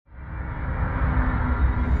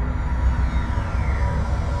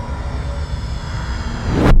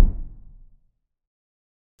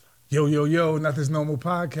Yo, yo, yo, Nothing's Normal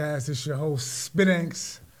Podcast. It's your host,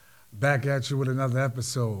 Spinanks, back at you with another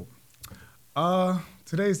episode.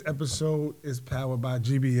 Today's episode is powered by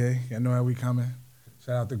GBA. I know how we coming.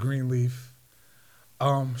 Shout out to Greenleaf.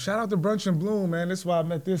 Shout out to Brunch and Bloom, man. That's why I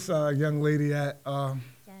met this young lady at,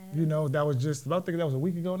 that was just, I think that was a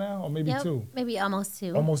week ago now, or maybe two. Maybe almost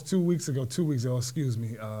two. Almost 2 weeks ago, excuse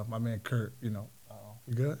me. My man Kurt,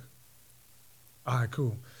 we good? All right,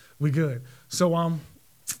 cool. We good. So,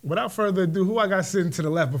 without further ado, who I got sitting to the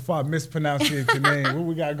left before I mispronounce your name? What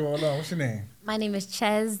we got going on? What's your name? My name is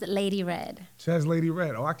Chez, LadyRed. Chez,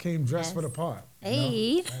 LadyRed. Oh, I came dressed for the part.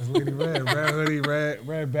 Hey. Chez, LadyRed. Red hoodie,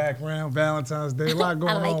 red background, Valentine's Day. A lot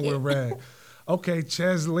going on with red. Okay,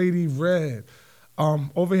 Chez, LadyRed.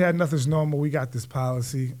 Over here at Nothing's Normal, we got this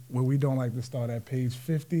policy where we don't like to start at page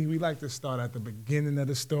 50. We like to start at the beginning of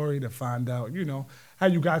the story to find out, how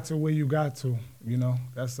you got to where you got to.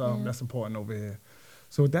 That's important over here.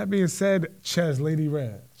 So with that being said, Chez,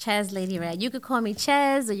 LadyRed. Chez, LadyRed. You could call me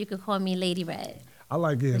Chez or you could call me LadyRed. I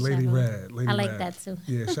like it, LadyRed. I like that too.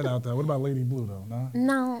 Yeah, shout out to. What about Lady Blue though? Nah?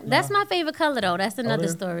 No, that's my favorite color though. That's another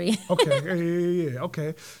story. Okay, yeah.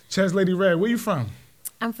 Okay, Chez, LadyRed. Where you from?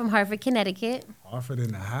 I'm from Hartford, Connecticut. Hartford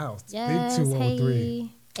in the house. Yes, Big 203. Hey.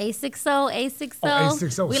 A60. Oh,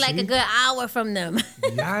 A60. We like a good hour from them.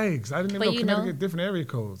 Yikes. I didn't even know Connecticut different area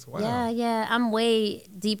codes. Wow. Yeah. I'm way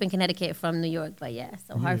deep in Connecticut from New York, but yeah.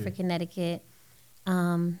 So Hartford, Connecticut.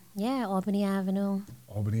 Albany Avenue.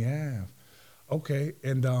 Albany Ave. Okay.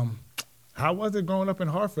 And how was it growing up in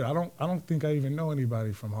Hartford? I don't think I even know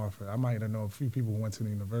anybody from Hartford. I might have known a few people who went to the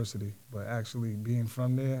university, but actually being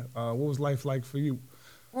from there, what was life like for you?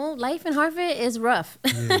 Well, life in Hartford is rough.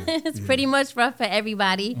 It's pretty much rough for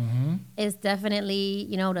everybody. Mm-hmm. It's definitely,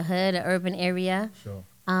 the hood, the urban area. Sure.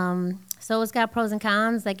 So it's got pros and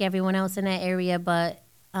cons like everyone else in that area, but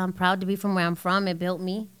I'm proud to be from where I'm from. It built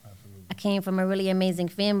me. Absolutely. I came from a really amazing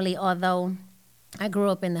family. Although I grew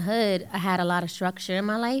up in the hood, I had a lot of structure in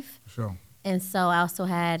my life. Sure. And so I also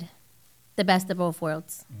had the best of both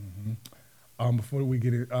worlds. Mm-hmm. Before we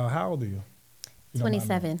get it, how old are you?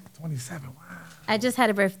 27. 27, wow. I just had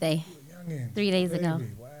a birthday 3 days ago.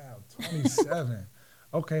 Wow, 27.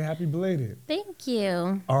 Okay, happy belated. Thank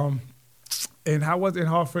you. And how was it in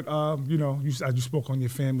Hartford? You spoke on your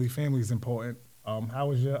family. Family is important. How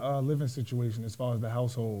was your living situation as far as the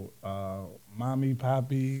household? Mommy,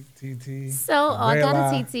 Poppy, TT? I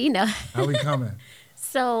got a TT, no. How we coming?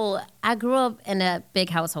 So I grew up in a big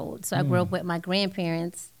household. So I grew up with my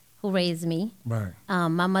grandparents who raised me. Right.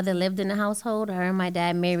 My mother lived in the household. Her and my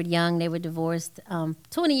dad married young. They were divorced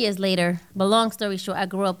 20 years later. But long story short, I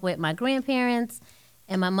grew up with my grandparents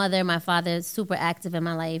and my mother and my father, super active in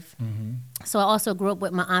my life. Mm-hmm. So I also grew up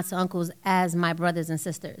with my aunts and uncles as my brothers and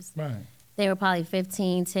sisters. Right. They were probably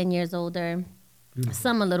 15, 10 years older. Beautiful.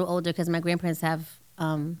 Some a little older because my grandparents have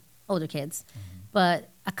older kids. Mm-hmm.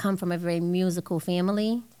 But I come from a very musical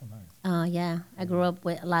family. Oh, nice. I grew up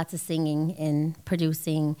with lots of singing and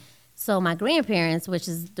producing. So my grandparents, which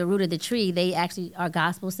is the root of the tree, they actually are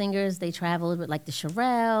gospel singers. They traveled with like the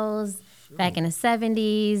Shirelles back in the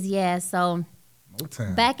 70s. Yeah, so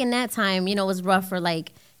Motown. Back in that time, it was rough for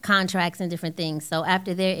like contracts and different things. So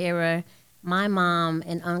after their era, my mom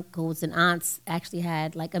and uncles and aunts actually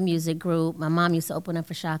had like a music group. My mom used to open up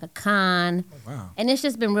for Shaka Khan. Oh, wow. And it's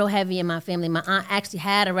just been real heavy in my family. My aunt actually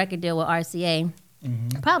had a record deal with RCA.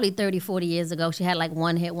 Mm-hmm. Probably 30, 40 years ago. She had like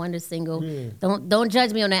one hit wonder single. Yeah. Don't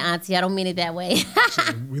judge me on that, auntie. I don't mean it that way.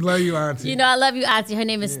 We love you, auntie. I love you, auntie. Her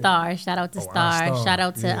name is Star. Shout out to Star. Shout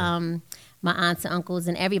out to my aunts and uncles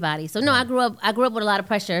and everybody. So no, I grew up with a lot of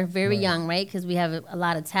pressure, very young, right? Because we have a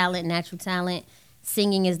lot of talent, natural talent.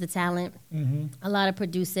 Singing is the talent. Mm-hmm. A lot of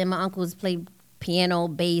producing. My uncles played piano,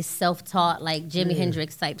 bass, self-taught, like Jimi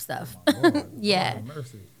Hendrix type stuff. Oh, Lord. Yeah. Lord,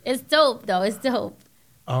 mercy. It's dope though. It's dope.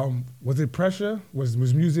 Was it pressure? Was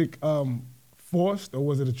music forced, or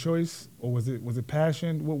was it a choice, or was it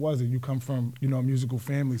passion? What was it? You come from a musical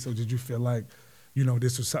family, so did you feel like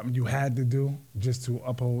this was something you had to do just to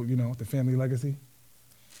uphold the family legacy?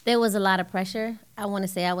 There was a lot of pressure. I want to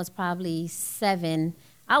say I was probably 7.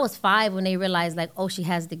 I was 5 when they realized like, oh, she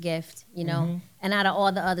has the gift, Mm-hmm. And out of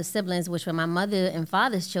all the other siblings, which were my mother and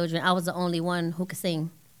father's children, I was the only one who could sing.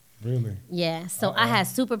 Really? Yeah. So I had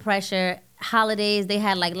super pressure. Holidays, they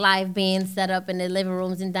had like live bands set up in the living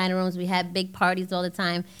rooms and dining rooms. We had big parties all the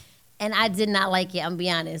time. And I did not like it, I'm be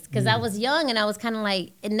honest. Because I was young and I was kind of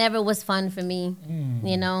like, it never was fun for me,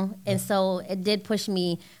 And so it did push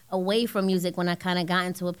me away from music when I kind of got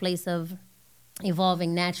into a place of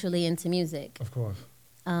evolving naturally into music. Of course.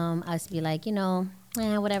 I used to be like,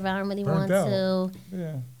 whatever, I don't really Burnt want out. to.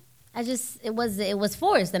 Yeah. it was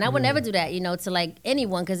forced, and I would never do that, to like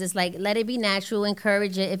anyone, because it's like, let it be natural,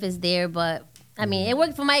 encourage it if it's there. But I mean, it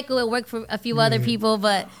worked for Michael, it worked for a few other people,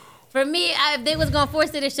 but for me, if they was gonna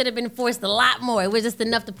force it, it should have been forced a lot more. It was just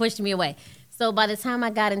enough to push me away. So by the time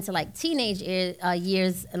I got into like teenage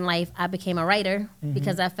years in life, I became a writer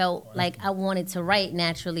because I felt like I wanted to write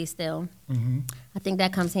naturally still. I think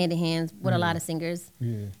that comes hand in hand with a lot of singers.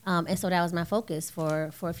 And so that was my focus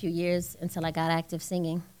for a few years until I got active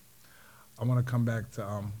singing. I want to come back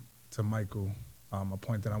to Michael, a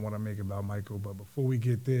point that I want to make about Michael. But before we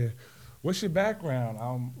get there, what's your background?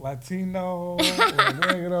 Latino,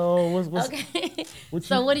 Negro. What's okay.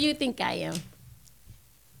 So what do you think I am?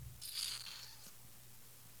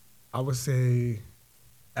 I would say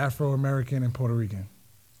Afro-American and Puerto Rican.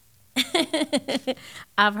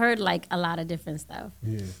 I've heard like a lot of different stuff.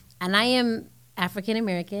 Yeah. And I am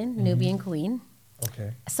African-American, Nubian queen.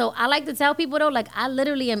 Okay. So I like to tell people though, like I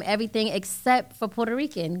literally am everything except for Puerto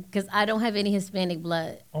Rican because I don't have any Hispanic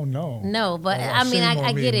blood. Oh no. No, but I mean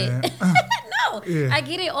I get it. No, I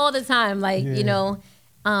get it all the time. Like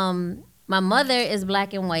my mother is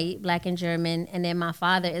black and white, black and German, and then my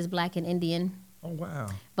father is black and Indian. Oh wow.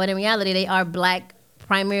 But in reality, they are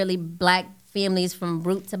primarily black families from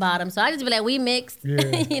root to bottom. So I just be like, we mixed.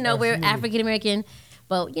 Yeah, we're African American,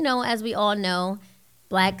 but as we all know.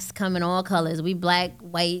 Blacks come in all colors. We black,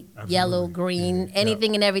 white, yellow, green,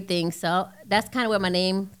 anything and everything. So that's kind of where my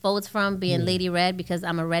name folds from, being LadyRed, because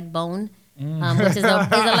I'm a red bone, which is a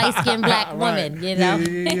light-skinned black woman, Yeah.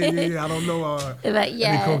 I don't know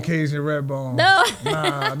any Caucasian red bone. No.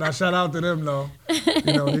 Nah, shout out to them, though.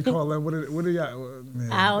 They call them, what are y'all?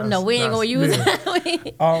 Man, I don't know. We ain't going to use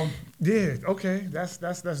it. Okay.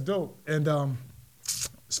 That's dope. And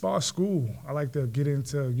as far as school, I like to get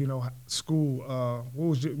into, school. What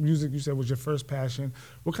was your music you said was your first passion?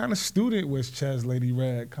 What kind of student was Chez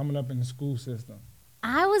LadyRed coming up in the school system?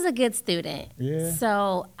 I was a good student. Yeah.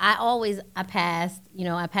 So I passed,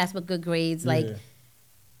 I passed with good grades. Like,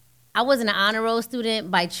 I wasn't an honor roll student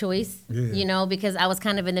by choice, because I was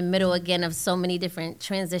kind of in the middle again of so many different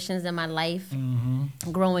transitions in my life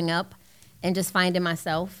growing up and just finding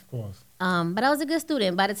myself. Of course. But I was a good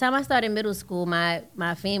student. By the time I started middle school, my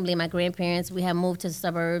family, my grandparents, we had moved to the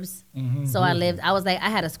suburbs. So I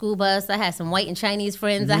had a school bus. I had some white and Chinese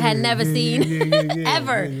friends I had never seen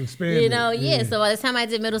ever. So by the time I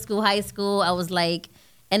did middle school, high school, I was like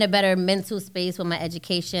in a better mental space with my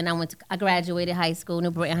education. I graduated high school,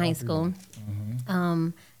 New Britain High School.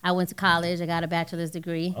 I went to college. I got a bachelor's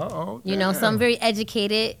degree. So I'm very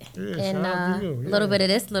educated and a little bit of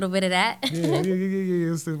this, a little bit of that. Yeah.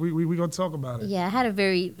 We gonna talk about it. Yeah, I had a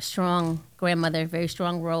very strong grandmother, very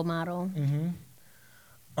strong role model.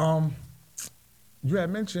 You had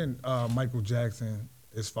mentioned Michael Jackson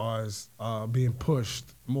as far as being pushed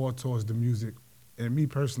more towards the music. And me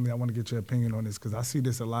personally, I want to get your opinion on this because I see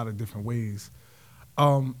this a lot of different ways.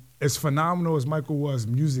 As phenomenal as Michael was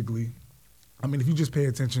musically, I mean, if you just pay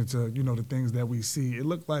attention to, the things that we see, it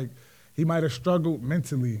looked like he might have struggled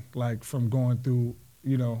mentally, like from going through,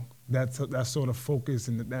 that sort of focus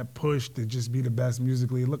and that push to just be the best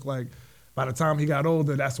musically. It looked like by the time he got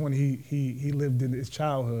older, that's when he lived in his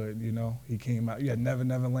childhood, He came out, you had Never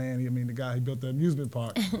Never Land. I mean, the guy, he built the amusement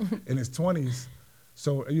park in his 20s.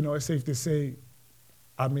 So, it's safe to say,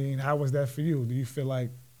 I mean, how was that for you? Do you feel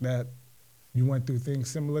like that you went through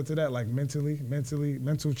things similar to that, like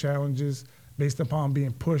mental challenges, based upon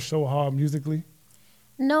being pushed so hard musically?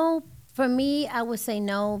 No, for me, I would say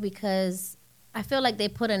no, because I feel like they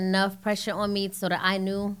put enough pressure on me so that I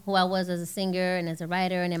knew who I was as a singer and as a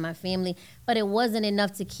writer and in my family, but it wasn't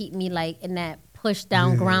enough to keep me like in that push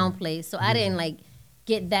down ground place. So I didn't like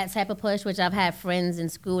get that type of push, which I've had friends in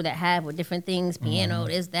school that have with different things, piano,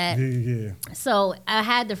 this, that. So I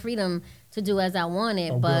had the freedom to do as I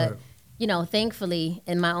wanted, but thankfully,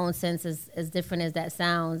 in my own sense, as different as that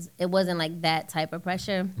sounds, it wasn't like that type of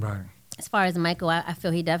pressure. Right. As far as Michael, I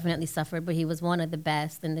feel he definitely suffered, but he was one of the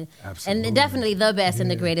best and definitely the best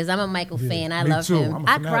and the greatest. I'm a Michael fan. I love him.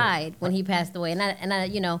 I cried when he passed away, and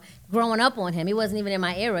I growing up on him, he wasn't even in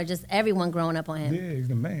my era. Just everyone growing up on him. Yeah, he's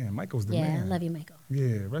the man. Michael's the man. Yeah, I love you, Michael.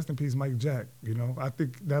 Yeah, rest in peace, Mike Jack. I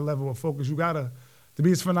think that level of focus, you gotta. To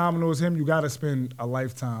be as phenomenal as him, you got to spend a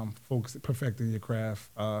lifetime perfecting your craft,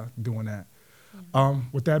 doing that. Yeah.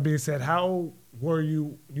 With that being said, how were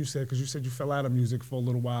you said, because you said you fell out of music for a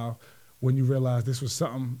little while, when you realized this was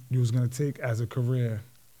something you was going to take as a career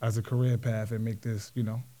path and make this,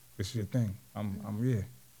 this is your thing.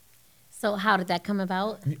 So how did that come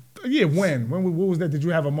about? Yeah, when? What was that? Did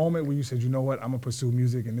you have a moment where you said, you know what, I'm going to pursue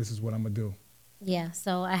music and this is what I'm going to do? Yeah,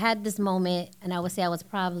 so I had this moment, and I would say I was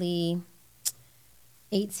probably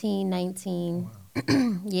 18, 19.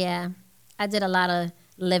 Wow. Yeah. I did a lot of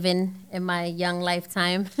living in my young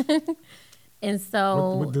lifetime. And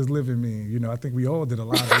so What does living mean? You know, I think we all did a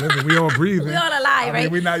lot of living. We all breathing. we all alive, right?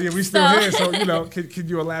 I mean, we still here. So, you know, can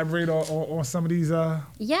you elaborate on some of these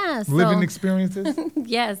living experiences?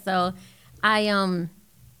 Yeah, so I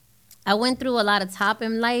went through a lot of top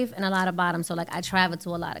in life and a lot of bottom. So like I traveled to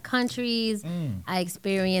a lot of countries. I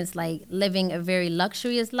experienced like living a very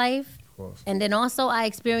luxurious life. Of course. And then also I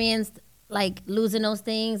experienced like losing those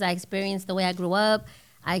things. I experienced the way I grew up.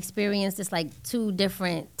 I experienced just like two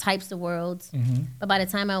different types of worlds. But by the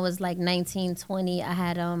time I was like 19, 20, I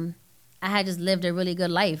had just lived a really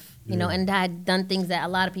good life, you know, and I had done things that a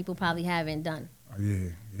lot of people probably haven't done. Oh,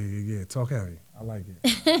 yeah. Talk heavy. I like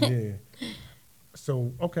it. Yeah.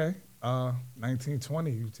 So, okay. 19,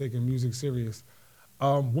 20, you taking music serious.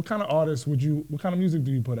 What kind of music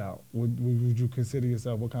do you put out? Would you consider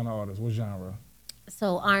yourself, what kind of artist? What genre?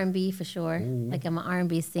 So R&B for sure. Ooh. Like I'm an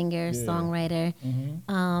R&B singer, songwriter.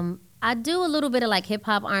 I do a little bit of like hip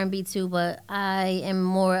hop R&B too, but I am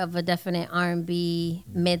more of a definite R&B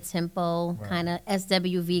mid-tempo kind of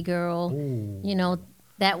SWV girl. Ooh. You know,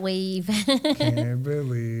 that wave. Can't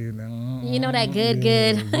believe that. You know that good.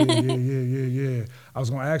 Yeah. I was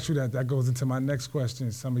gonna ask you that. That goes into my next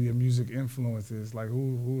question. Some of your music influences, like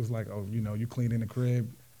who's like, oh, you know, you clean in the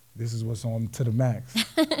crib. This is what's on to the max.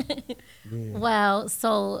 Well,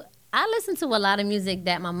 so I listen to a lot of music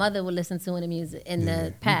that my mother would listen to in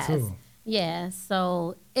the past. Me too. Yeah,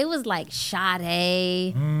 so it was like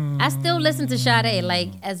Sade. I still listen to Sade like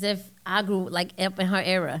as if I grew like up in her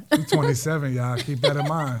era. She's 27, y'all. Keep that in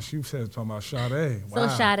mind. She said talking about Sade. Wow.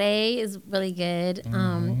 So Sade is really good.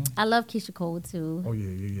 I love Keisha Cole too. Oh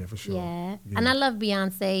yeah, for sure. Yeah, and I love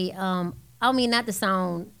Beyonce. I mean, not to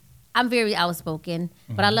sound. I'm very outspoken,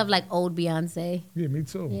 but I love like old Beyonce. Yeah, me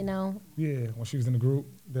too. You know? Yeah, when she was in the group.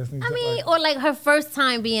 Destiny's or like her first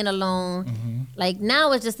time being alone. Like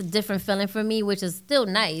now it's just a different feeling for me, which is still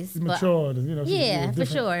nice. She's matured, you know. Yeah, for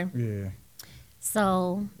sure. Yeah.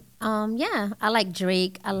 So, I like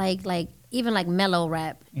Drake. I like even like mellow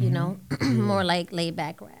rap, you know, more like laid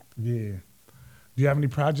back rap. Yeah. Do you have any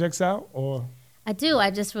projects out or? I do. I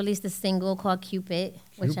just released a single called Cupid,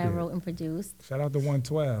 which I wrote and produced. Shout out to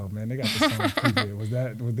 112, man. They got the song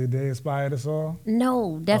Cupid. Did they inspire the song?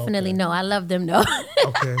 No, definitely no. I love them though.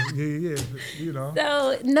 Okay, yeah, you know.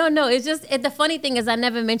 So, no. It's just, the funny thing is I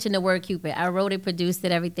never mentioned the word Cupid. I wrote it, produced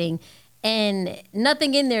it, everything. And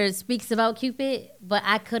nothing in there speaks about Cupid, but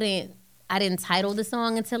I didn't title the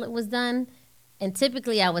song until it was done. And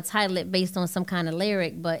typically I would title it based on some kind of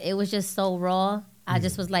lyric, but it was just so raw. I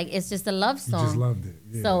just was like, it's just a love song. You just loved it.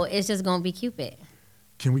 Yeah. So it's just going to be Cupid.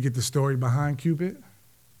 Can we get the story behind Cupid?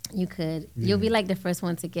 You could. Yeah. You'll be like the first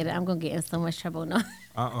one to get it. I'm going to get in so much trouble now.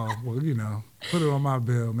 Uh-oh. Well, you know, put it on my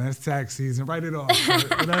bill, man. It's tax season. Write it off.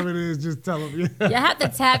 Whatever it is, just tell them. Yeah. You have to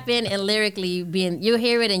tap in and lyrically you'll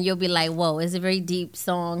hear it and you'll be like, whoa, it's a very deep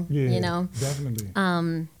song, you know? Definitely.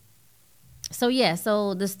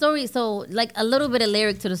 So the story, like a little bit of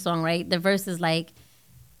lyric to the song, right? The verse is like,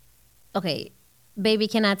 okay, baby,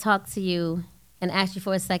 can I talk to you and ask you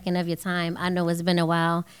for a second of your time? I know it's been a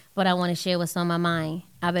while, but I want to share what's on my mind.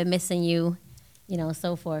 I've been missing you, you know,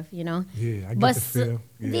 so forth, you know? Yeah, I get the feel.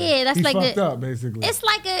 Yeah, that's He's like fucked up, basically. It's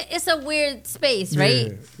like it's a weird space,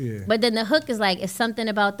 right? Yeah. But then the hook is like, it's something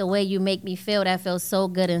about the way you make me feel that feels so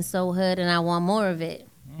good and so hood, and I want more of it.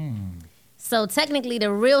 So technically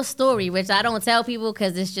the real story, which I don't tell people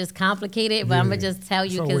because it's just complicated, but I'm going to just tell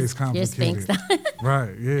you because you're Sphinx.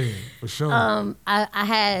 Right, yeah, for sure. I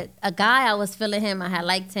had a guy, I was feeling him, I had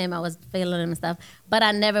liked him, I was feeling him and stuff, but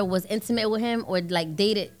I never was intimate with him or like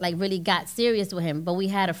dated, like really got serious with him. But we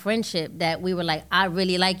had a friendship that we were like, I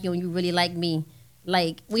really like you and you really like me.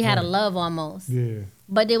 Like we had a love almost. Yeah.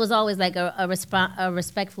 But there was always like a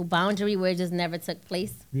respectful boundary where it just never took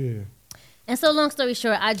place. Yeah. And so long story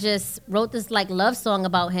short, I just wrote this like love song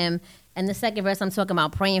about him. And the second verse, I'm talking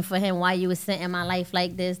about praying for him, why you was sent in my life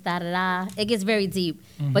like this, da-da-da. It gets very deep.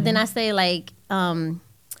 But then I say like, no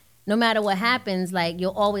matter what happens, like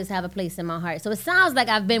you'll always have a place in my heart. So it sounds like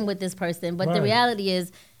I've been with this person, but the reality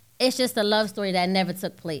is it's just a love story that never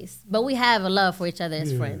took place. But we have a love for each other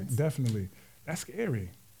as friends. Definitely. That's scary.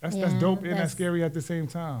 That's dope and that's scary at the same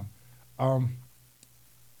time.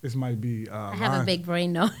 This might be I have a big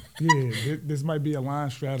brain though. This might be a line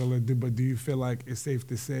straddler, but do you feel like it's safe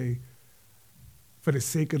to say, for the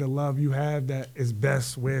sake of the love you have, that it's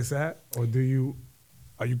best where it's at? Or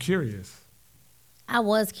are you curious? I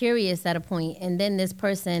was curious at a point, and then this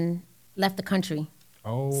person left the country.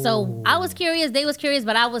 Oh. So I was curious, they was curious,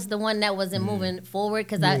 but I was the one that wasn't moving forward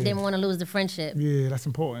because I didn't want to lose the friendship. Yeah, that's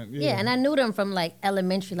important. Yeah, and I knew them from like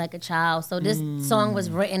elementary, like a child. So this song was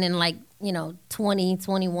written in like,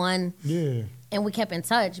 2021. Yeah. And we kept in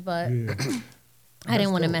touch, but I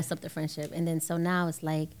didn't want to mess up the friendship. And then so now it's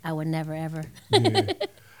like I would never ever. Yeah.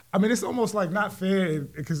 I mean, it's almost like not fair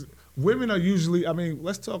because women are usually, I mean,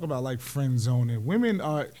 let's talk about like friend zoning. Women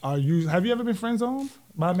are usually, have you ever been friend zoned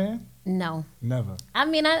by a man? No. Never. I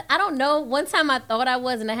mean, I don't know. One time I thought I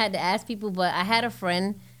was and I had to ask people, but I had a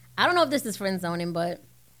friend. I don't know if this is friend zoning, but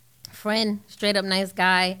friend, straight up nice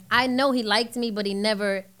guy. I know he liked me, but he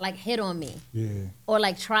never like hit on me. Yeah. Or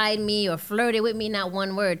like tried me or flirted with me, not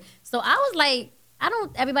one word. So I was like,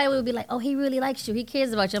 everybody would be like, oh, he really likes you. He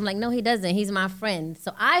cares about you. I'm like, no, he doesn't. He's my friend.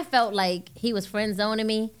 So I felt like he was friend zoning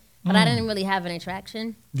me. But I didn't really have an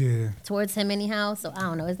attraction towards him anyhow. So I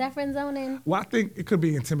don't know. Is that friend zoning? Well, I think it could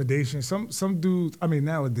be intimidation. Some dudes, I mean,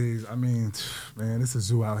 nowadays, I mean, man, it's a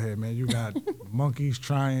zoo out here, man. You got monkeys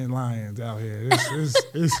trying lions out here.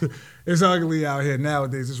 It's ugly out here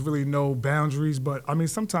nowadays. There's really no boundaries. But, I mean,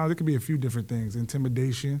 sometimes it could be a few different things.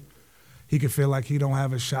 Intimidation. He could feel like he don't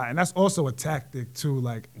have a shot. And that's also a tactic, too.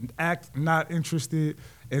 Like, act not interested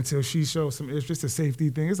until she shows some interest. A safety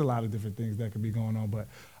thing. There's a lot of different things that could be going on. But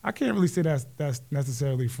I can't really say that's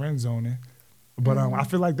necessarily friend zoning. But I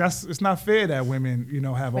feel like it's not fair that women,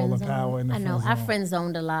 have friend all the zone. power in the I know. friend zone. I friend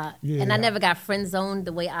zoned a lot. Yeah. And I never got friend zoned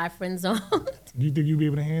the way I friend zoned. You think you'd be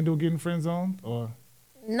able to handle getting friend zoned? Or?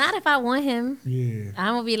 Not if I want him. Yeah.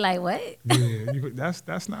 I'm going to be like, what? Yeah,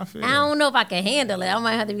 that's not fair. I don't know if I can handle it. I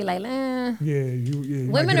might have to be like, you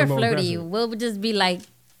Women are flirty. Aggressive. We'll just be like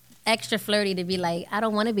extra flirty to be like, I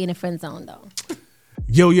don't want to be in a friend zone though.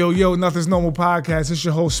 Yo, Nothing's Normal podcast. It's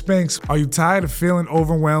your host, Spanks. Are you tired of feeling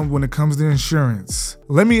overwhelmed when it comes to insurance?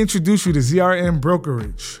 Let me introduce you to ZRM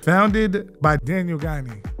Brokerage, founded by Daniel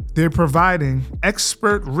Guiney. They're providing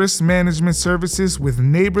expert risk management services with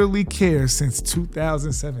neighborly care since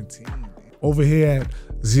 2017. Over here at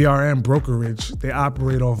ZRM Brokerage, they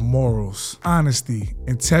operate off morals, honesty,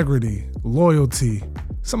 integrity, loyalty.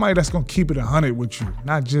 Somebody that's gonna keep it 100 with you,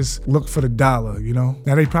 not just look for the dollar, Now,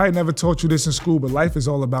 they probably never taught you this in school, but life is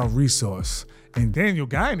all about resource. And Daniel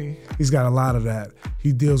Guiney, he's got a lot of that.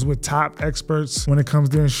 He deals with top experts when it comes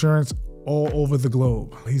to insurance all over the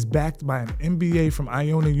globe. He's backed by an MBA from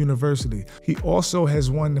Iona University. He also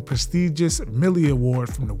has won the prestigious Millie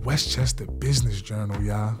Award from the Westchester Business Journal,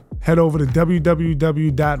 y'all. Head over to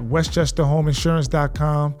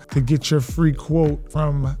www.westchesterhomeinsurance.com to get your free quote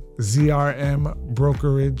from ZRM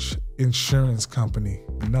Brokerage Insurance Company.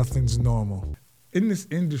 Nothing's normal. In this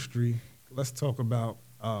industry, let's talk about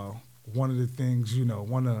one of the things, I'm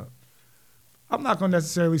not going to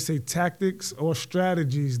necessarily say tactics or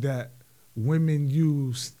strategies that women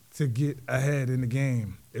use to get ahead in the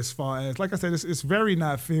game. As far as, like I said, it's very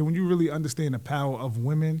not fair. When you really understand the power of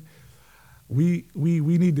women, we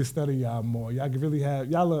need to study y'all more. Y'all can really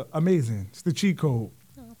y'all are amazing. It's the cheat code.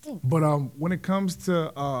 Oh, thanks. But when it comes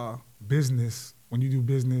to business, when you do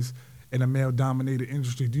business in a male-dominated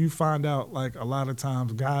industry, do you find out, like, a lot of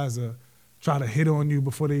times guys try to hit on you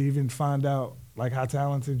before they even find out, like, how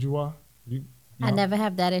talented you are? I never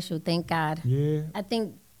have that issue, thank God. Yeah. I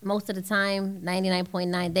think most of the time,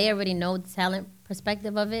 99.9, they already know the talent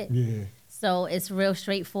perspective of it. Yeah. So it's real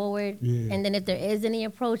straightforward. Yeah. And then if there is any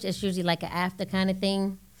approach, it's usually like an after kind of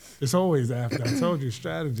thing. It's always after. I told you,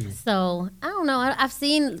 strategy. So I don't know. I've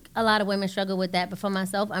seen a lot of women struggle with that, but for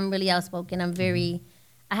myself, I'm really outspoken. I'm very,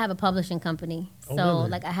 I have a publishing company. Oh, So really?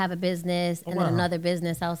 like I have a business and then another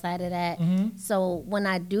business outside of that. Mm-hmm. So when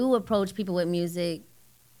I do approach people with music,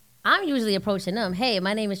 I'm usually approaching them. Hey,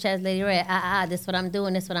 my name is Chez, LadyRed. This is what I'm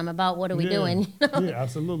doing. This is what I'm about. What are we doing? Yeah,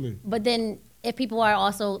 absolutely. But then if people are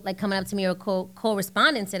also like coming up to me or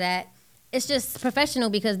co-responding to that, it's just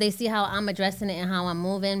professional because they see how I'm addressing it and how I'm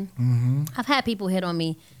moving. Mm-hmm. I've had people hit on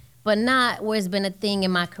me, but not where it's been a thing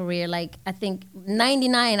in my career. Like I think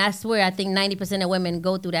 90% of women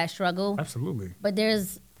go through that struggle. Absolutely. But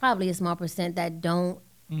there's probably a small percent that don't,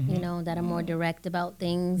 that are more direct about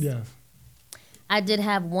things. Yes. I did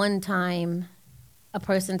have one time a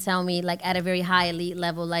person tell me, like at a very high elite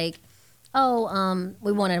level, like, oh,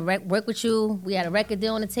 we want to work with you. We had a record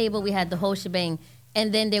deal on the table. We had the whole shebang.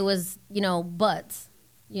 And then there was, buts,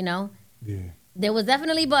 Yeah. There was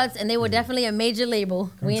definitely buts, and they were definitely a major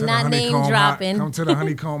label. We're to not the name Honeycomb dropping. Come to the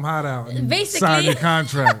Honeycomb Hideout and Basically. sign the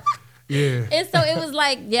contract. Yeah. And so it was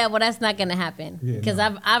like, yeah, well, that's not going to happen. Because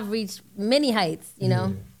I've reached many heights, Yeah.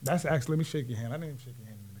 That's actually, let me shake your hand. I didn't even shake your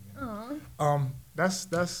hand in the beginning.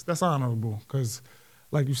 That's honorable because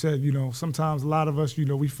like you said, you know, sometimes a lot of us, you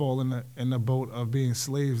know, we fall in the boat of being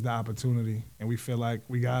slaves to opportunity, and we feel like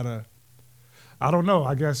we gotta. I don't know.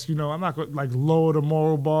 I guess, you know, I'm not going to like lower the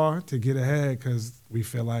moral bar to get ahead because we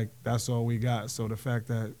feel like that's all we got. So the fact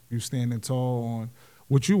that you standing tall on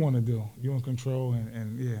what you want to do, you in control,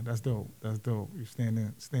 and yeah, that's dope. That's dope. You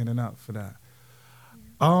standing up for that.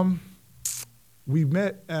 We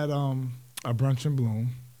met at a brunch in Bloom.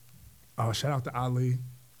 Shout out to Ali.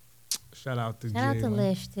 Shout out to Shout out to Jalen.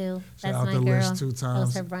 Lish too. Shout That's out my to girl. Lish 2 times. That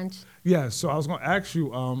was her brunch. Yeah, so I was gonna ask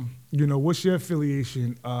you, you know, what's your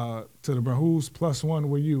affiliation to the brand? Who's plus one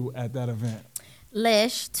were you at that event?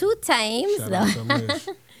 Lish 2 times. Shout out to Lish.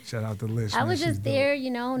 Shout out to Lish. I man, was she's just there, dope.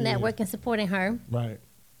 you know, networking, supporting her. Right.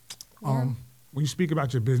 Yeah. When you speak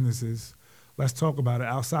about your businesses, let's talk about it.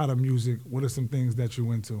 Outside of music, what are some things that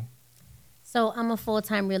you into? So I'm a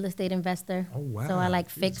full-time real estate investor. Oh, wow. So I like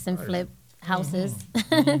fix and flip houses.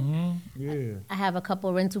 Yeah. I have a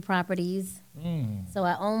couple rental properties. So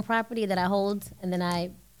I own property that I hold, and then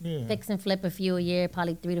I Yeah. fix and flip a few a year,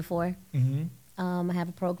 probably 3 to 4. I have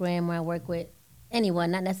a program where I work with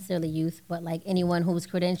anyone, not necessarily youth, but like anyone who's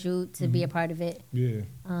credentialed to be a part of it, Yeah.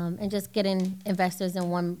 and just getting investors in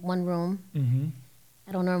one room.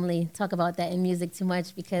 I don't normally talk about that in music too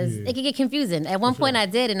much because Yeah. it can get confusing. At one point I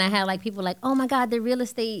did, and I had like people like, oh my God, the real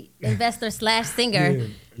estate investor / singer. Yeah.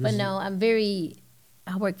 But no,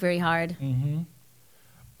 I work very hard.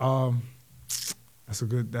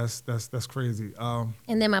 That's crazy.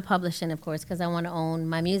 And then my publishing, of course, because I want to own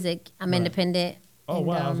my music. I'm independent. Oh, and,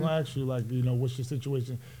 wow. I was going to ask you, like, you know, what's your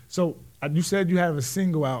situation? So you said you have a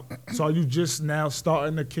single out. So are you just now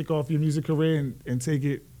starting to kick off your music career and take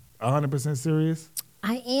it 100% serious?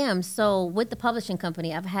 I am. So with the publishing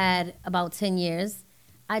company, I've had about 10 years.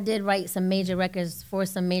 I did write some major records for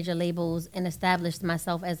some major labels and established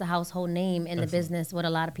myself as a household name in the business with a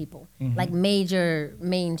lot of people, like major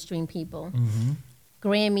mainstream people.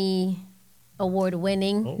 Grammy award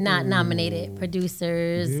winning, not nominated,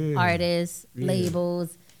 producers, artists,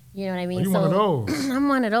 labels. You know what I mean? You one of those. I'm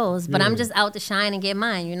one of those, but I'm Yeah. just out to shine and get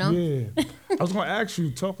mine, you know? Yeah. I was going to ask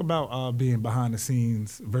you, talk about being behind the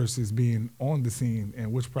scenes versus being on the scene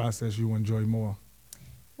and which process you enjoy more.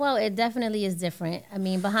 Well, it definitely is different. I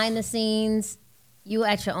mean, behind the scenes, you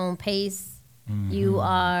at your own pace. You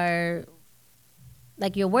are,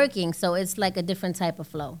 like, you're working, so it's like a different type of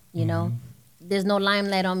flow, you know? There's no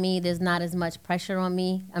limelight on me. There's not as much pressure on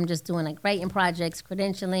me. I'm just doing, like, writing projects,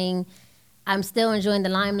 credentialing. I'm still enjoying the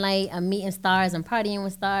limelight. I'm meeting stars. I'm partying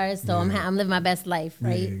with stars. So I'm living my best life,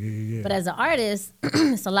 right? Yeah. But as an artist,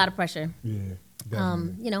 it's a lot of pressure. Yeah,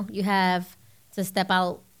 definitely. You know, you have to step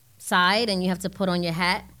outside and you have to put on your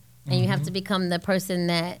hat and you have to become the person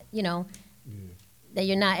that, you know, that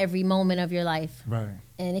you're not every moment of your life. Right.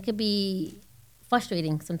 And it could be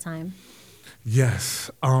frustrating sometimes. Yes.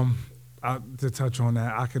 To touch on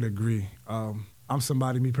that, I could agree. I'm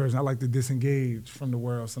somebody, me personally, I like to disengage from the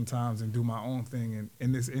world sometimes and do my own thing. And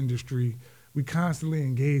in this industry, we constantly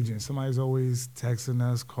engaging. Somebody's always texting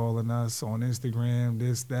us, calling us on Instagram,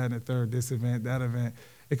 this, that, and the third, this event, that event.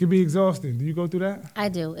 It can be exhausting. Do you go through that? I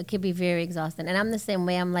do. It could be very exhausting. And I'm the same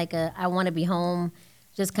way. I'm like I want to be home,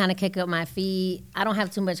 just kind of kick up my feet. I don't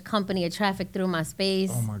have too much company or traffic through my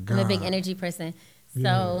space. Oh, my I'm a big God. energy person.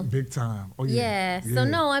 Yeah, So big time. Oh, yeah. yeah. So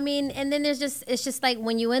no, I mean, and then it's just like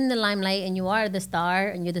when you're in the limelight and you are the star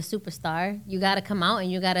and you're the superstar, you got to come out and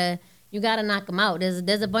you got to knock them out.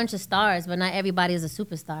 There's a bunch of stars, but not everybody is a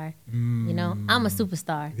superstar. You know, I'm a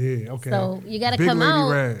superstar. Yeah, okay. So you got to Big come Lady out.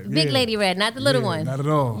 Red. Big Yeah. Lady Red, not the little Yeah, one. not at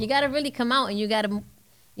all. You got to really come out and you got to,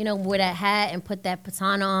 you know, wear that hat and put that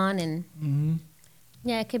baton on and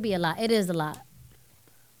yeah, it could be a lot. It is a lot.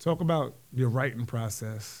 Talk about your writing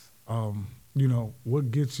process. You know,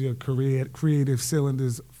 what gets your creative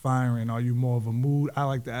cylinders firing? Are you more of a mood? I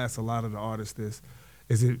like to ask a lot of the artists this.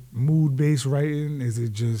 Is it mood-based writing? Is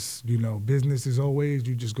it just, you know, business as always?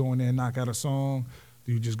 You just go in there and knock out a song?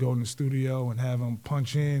 Do you just go in the studio and have them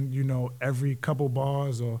punch in, you know, every couple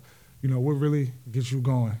bars? Or, you know, what really gets you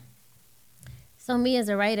going? So me as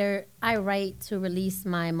a writer, I write to release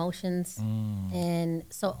my emotions. And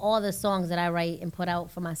so all the songs that I write and put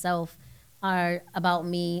out for myself are about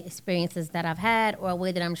me, experiences that I've had, or a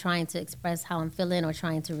way that I'm trying to express how I'm feeling or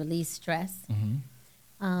trying to release stress.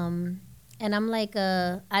 And I'm like,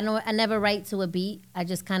 I never write to a beat. I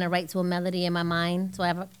just kind of write to a melody in my mind.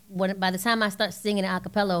 So by the time I start singing a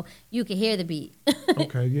cappella, you can hear the beat.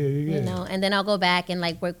 Okay, yeah. You know, and then I'll go back and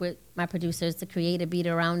like work with my producers to create a beat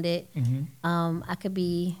around it.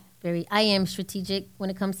 I am strategic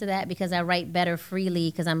when it comes to that because I write better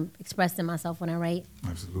freely because I'm expressing myself when I write.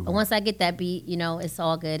 Absolutely. But once I get that beat, you know, it's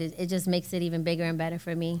all good. It just makes it even bigger and better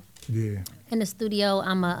for me. Yeah. In the studio,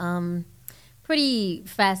 I'm a pretty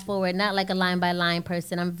fast forward, not like a line by line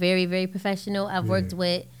person. I'm very, very professional. I've worked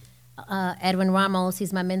with Edwin Ramos.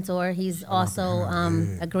 He's my mentor. He's also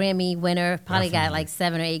a Grammy winner. Probably got like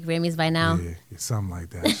 7 or 8 Grammys by now. Yeah, something like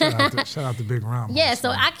that. Shout out to Big Ramos. Yeah, so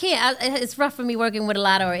I can't. It's rough for me working with a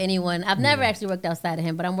lot or anyone. I've never actually worked outside of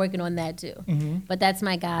him, but I'm working on that too. But that's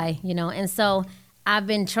my guy, you know. And so I've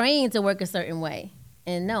been trained to work a certain way.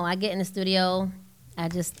 And no, I get in the studio, I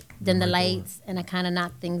just dim the lights, and I kind of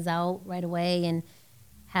knock things out right away and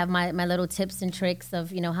have my little tips and tricks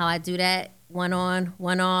of, you know, how I do that. One on,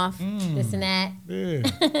 one off, this and that. Yeah,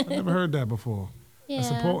 I never heard that before. Yeah,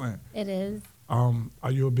 that's important. It is.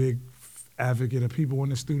 Are you a big advocate of people in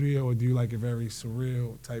the studio, or do you like a very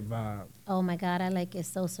surreal type vibe? Oh my God, I like it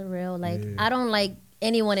so surreal. Like I don't like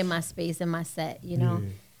anyone in my space, in my set, you know.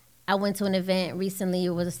 I went to an event recently. It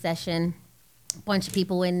was a session. A bunch of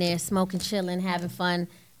people in there smoking, chilling, having fun.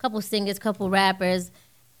 Couple singers, couple rappers.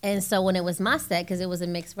 And so when it was my set, because it was a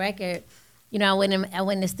mixed record, you know, I went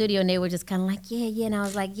in the studio and they were just kind of like, yeah. And I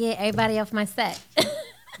was like, yeah, everybody off my set.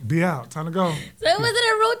 Be out, time to go. So it wasn't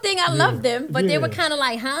a rude thing. I loved them, but they were kind of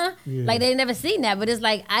like, huh? Like they never seen that. But it's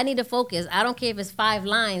like, I need to focus. I don't care if it's 5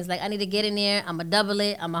 lines. Like I need to get in there. I'm going to double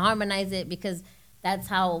it. I'm going to harmonize it, because that's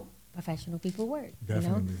how professional people work.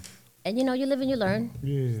 Definitely. You know? And you know, you live and you learn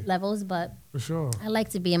levels, but for sure, I like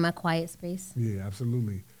to be in my quiet space. Yeah,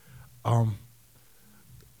 absolutely.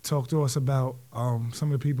 Talk to us about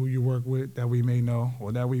some of the people you work with that we may know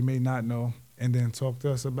or that we may not know, and then talk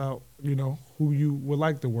to us about, you know, who you would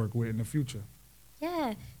like to work with in the future.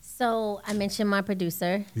 Yeah. So I mentioned my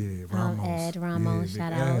producer, Ramos. Ed Ramos.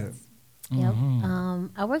 Shout out. Yep.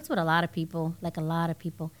 I worked with a lot of people, like a lot of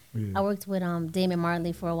people. I worked with Damon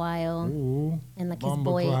Marley for a while, and like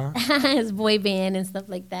his boy band and stuff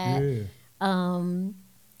like that.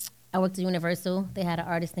 I worked at Universal. They had an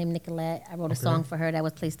artist named Nicolette. I wrote a song for her that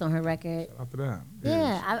was placed on her record. Shout out to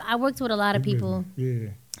that. I worked with a lot of people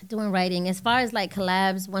doing writing. As far as like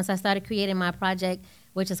collabs, once I started creating my project,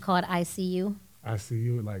 which is called I See You. I see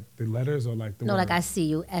you, like the letters or like the No, words? like I see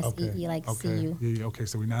you, S-E-E, like see you. Yeah, okay,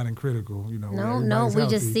 so we're not in critical, you know. No, we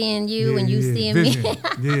just seeing you and you seeing me.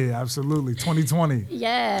 Yeah, absolutely, 2020.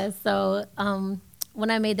 Yeah, so when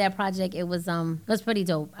I made that project, it was pretty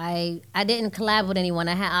dope. I didn't collab with anyone.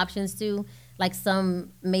 I had options to, like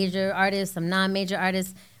some major artists, some non-major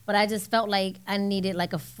artists, but I just felt like I needed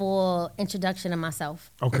like a full introduction of myself.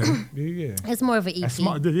 Okay, yeah. It's more of an EP. That's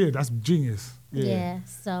smart. Yeah, that's genius. Yeah,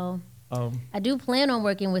 so... I do plan on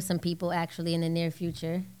working with some people actually in the near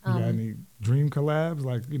future. You got any dream collabs?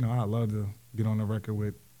 Like, you know, I'd love to get on the record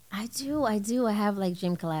with. I do. I have like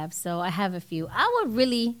dream collabs, so I have a few. I would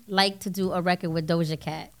really like to do a record with Doja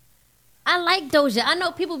Cat. I like Doja. I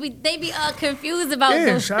know people be confused about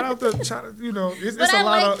Doja. shout out, you know, it's but a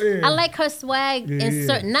lot of. I like her swag in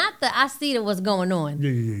certain. Not that I see what's going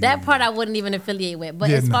on. That part I wouldn't even affiliate with. But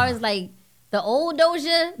as far as like the old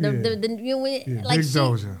Doja, like big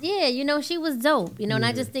Doja. Yeah, you know, she was dope. You know, and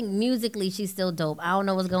I just think musically she's still dope. I don't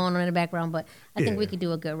know what's going on in the background, but I think we could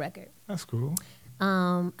do a good record. That's cool.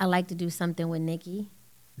 I like to do something with Nicki.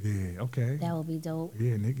 Yeah, okay. That would be dope.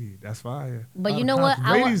 Yeah, Nicki, that's fire. But you know what?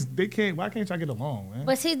 Ladies, they can't. Why can't y'all get along, man?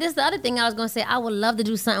 But see, this is the other thing I was gonna say. I would love to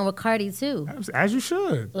do something with Cardi too. As you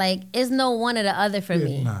should. Like, it's no one or the other for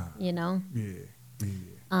me. Nah. You know. Yeah.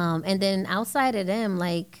 And then outside of them,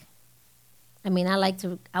 like, I mean, I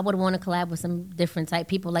would want to collab with some different type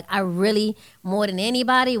people. Like, I really, more than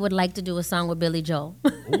anybody, would like to do a song with Billy Joel.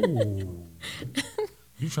 Ooh.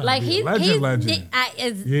 You trying like to be a legend.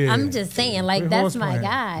 I'm just saying, like, that's my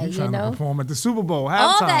guy, you know? To perform at the Super Bowl,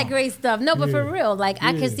 halftime. All that great stuff. No, but for real, like,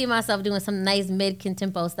 I can see myself doing some nice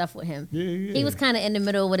mid-tempo stuff with him. Yeah. He was kind of in the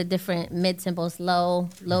middle with a different mid-tempo, slow,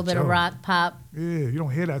 little bit of rock, pop. Yeah, you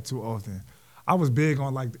don't hear that too often. I was big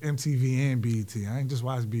on like the MTV and BET. I ain't just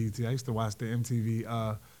watch BET. I used to watch the MTV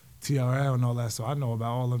TRL and all that, so I know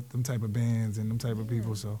about all of them type of bands and them type of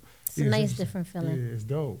people. So it's a nice different feeling. Yeah, it's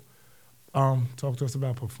dope. Talk to us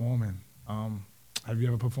about performing. Have you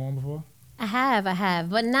ever performed before? I have,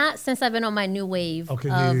 but not since I've been on my new wave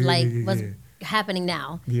what's happening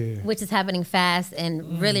now, which is happening fast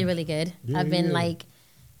and really, really good. I've been like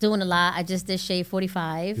doing a lot. I just did Chez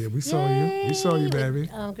 45. Yeah, we saw you. We saw you, baby.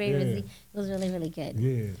 Great. It was really, really good.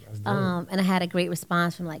 Yeah, that's dope. And I had a great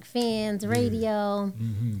response from like fans, radio,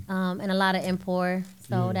 and a lot of import.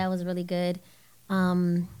 So that was really good.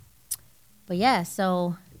 But yeah,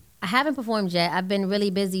 so I haven't performed yet. I've been really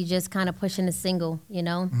busy just kind of pushing the single, you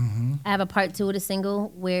know. I have a part 2 of the single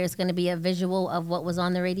where it's going to be a visual of what was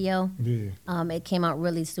on the radio. Yeah. It came out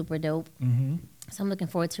really super dope. So I'm looking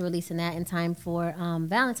forward to releasing that in time for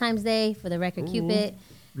Valentine's Day for the record Cupid.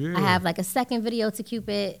 Yeah. I have like a second video to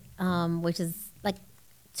Cupid, which is like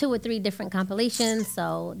 2 or 3 different compilations.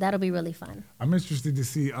 So that'll be really fun. I'm interested to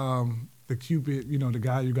see the Cupid, you know, the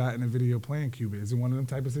guy you got in the video playing Cupid. Is it one of them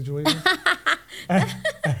type of situations?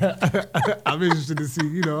 I'm interested to see,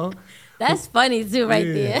 you know. That's funny too, right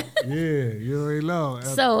there. Yeah, you already know.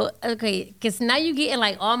 So, okay, because now you're getting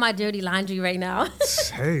like all my dirty laundry right now.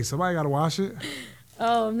 Hey, somebody got to wash it.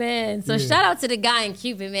 Oh, man. So shout out to the guy in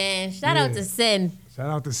Cupid, man. Shout out to Sin. Shout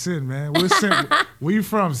out to Sin, man. Where's Sin? Where you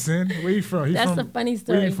from, Sin? Where you from? That's a funny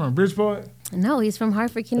story. Where you from? Bridgeport? No, he's from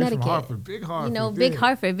Hartford, Connecticut. He's from Hartford, big Hartford. You know, big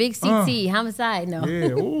Hartford, big CT, homicide. No. Yeah,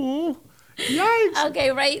 ooh, yikes.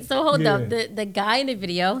 Okay, right. So hold up. The guy in the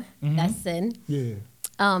video, that's Sin. Yeah.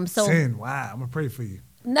 So Sin, wow, I'm gonna pray for you.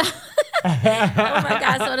 No. Oh my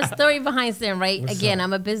God. So the story behind Sin, right? What's Again, up?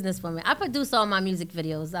 I'm a businesswoman. I produce all my music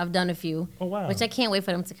videos. I've done a few. Oh, wow. Which I can't wait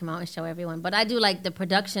for them to come out and show everyone. But I do like the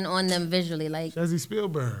production on them visually. Like Jesse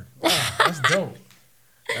Spielberg. Wow, that's dope.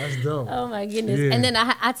 That's dope. Oh my goodness. Yeah. And then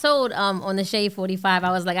I told on the Chez 45,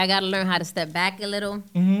 I was like, I gotta learn how to step back a little.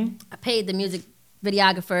 I paid the music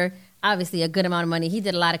videographer obviously a good amount of money. He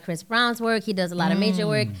did a lot of Chris Brown's work. He does a lot of major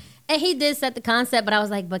work. And he did set the concept, but I was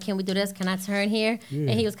like, but can we do this? Can I turn here? Yeah.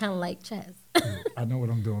 And he was kind of like, Chez. I know what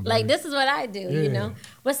I'm doing. Like, baby. this is what I do, you Yeah. know?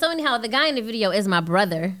 But so anyhow, the guy in the video is my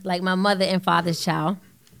brother, like my mother and father's child.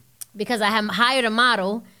 Because I have hired a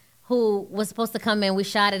model who was supposed to come in. We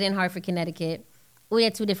shot it in Hartford, Connecticut. We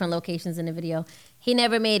had 2 different locations in the video. He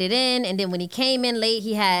never made it in. And then when he came in late,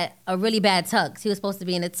 he had a really bad tux. He was supposed to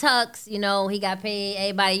be in a tux. You know, he got paid.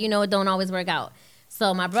 Everybody, you know, it don't always work out.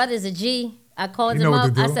 So my brother's a G. I called him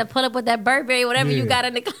up. I said, pull up with that Burberry, whatever you got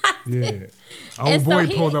in the closet. Yeah. And Old boy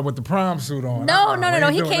so pulled up with the prom suit on. No.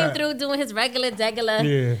 We He ain't came doing through doing his regular.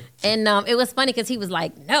 Yeah. And it was funny because he was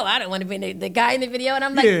like, no, I don't want to be the guy in the video. And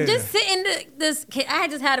I'm like, just sit in this. I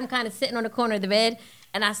just had him kind of sitting on the corner of the bed.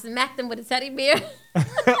 And I smacked him with a teddy bear.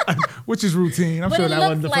 Which is routine. I'm but sure it that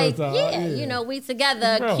wasn't the like, first time. Yeah, you know, we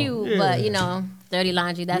together, Bro, cute. yeah. But, you know, dirty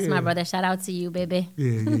laundry. That's my Yeah. brother. Shout out to you, baby.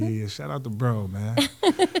 Yeah. Shout out to bro, man.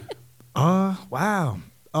 Wow.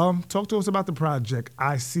 Talk to us about the project.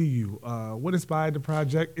 I See You. What inspired the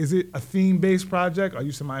project? Is it a theme-based project? Are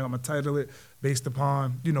you somebody I'm gonna title it based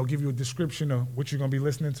upon, you know, give you a description of what you're gonna be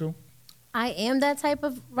listening to? I am that type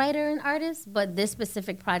of writer and artist, but this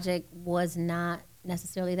specific project was not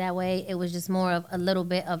necessarily that way. It was just more of a little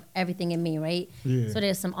bit of everything in me, right? Yeah. So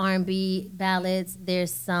there's some R&B ballads,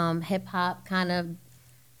 there's some hip hop kind of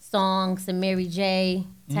songs, some Mary J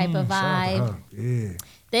type of Shout out to vibe. her. Yeah.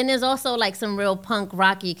 Then there's also like some real punk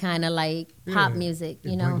rocky kind of like pop music,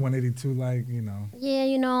 you know. Blink 182, like, you know. Yeah,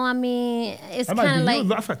 you know, I mean, it's I might kind of be-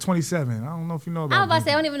 like I've got 27. I don't know if you know about I was about to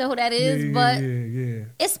say I Blink. don't even know who that is, Yeah, but yeah.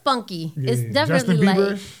 it's spunky. Yeah. It's definitely Justin like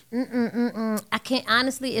Bieber-ish? I can't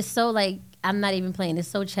honestly. It's so like I'm not even playing. It's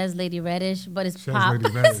so Chez LadyRed-ish, but it's Chez pop.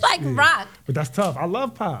 LadyRed-ish, It's like yeah. rock. But that's tough. I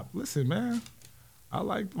love pop. Listen, man. I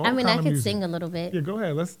like all I mean, kind I of could music. sing a little bit. Yeah, go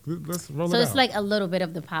ahead. Let's roll it So out. it's like a little bit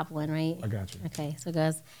of the pop one, right? I got you. Okay, so it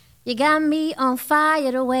goes. You got me on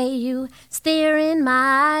fire the way you stare in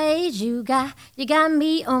my eyes. You got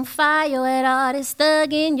me on fire with all this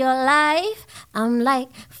thug in your life. I'm like,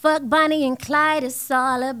 fuck Bonnie and Clyde, it's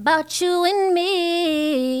all about you and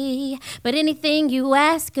me. But anything you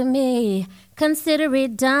ask of me, consider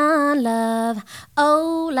it done, love.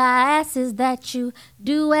 All I ask is that you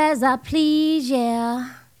do as I please,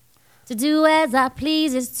 yeah. To do as I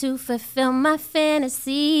please is to fulfill my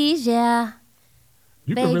fantasies, yeah.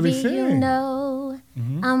 You Baby, can really sing. you know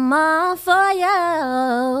I'm all for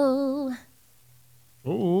you.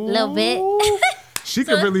 Ooh. Little bit. She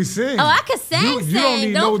can really sing. Oh, I can sing, You don't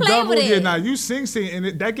need Don't no play double. with it. Yeah, now you sing,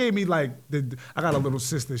 and that gave me like I got a little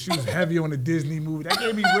sister. She was heavy on the Disney movie. That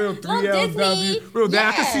gave me real 3LW. Disney. Real that I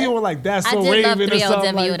Yeah. can see you on like That's I So did love Raven or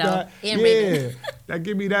something 3LW like though, that. and Yeah, Raven. that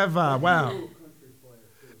give me that vibe. Wow.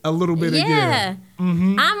 A little bit Yeah. of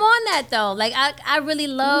Mm-hmm. I'm on that though. Like I really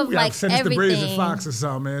love Yeah, like send us the Brazen everything. Fox or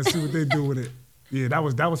something, man. See what they do with it. Yeah, that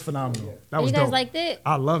was phenomenal. That was You guys dope. liked it?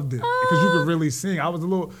 I loved it because you could really sing. I was a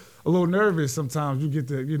little nervous sometimes. You get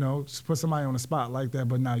to, you know, just put somebody on the spot like that.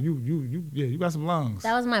 But now you got some lungs.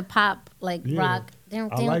 That was my pop like Yeah. rock. I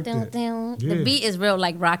liked it. The Yeah. beat is real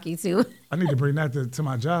like Rocky too. I need to bring that to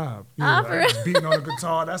my job. For real? Just beating on the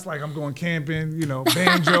guitar. That's like I'm going camping. You know,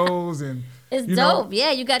 banjos and It's you know, dope.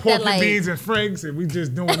 Yeah, you got porky that like. beans and franks, and we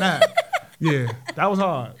just doing that. Yeah, that was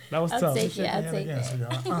hard. That was I'll tough. take Shake it, I'll your hand take again, it.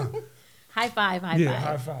 sweetheart. High five. Yeah,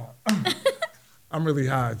 high five. I'm really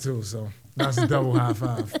high too, so that's a double high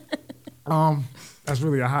five. That's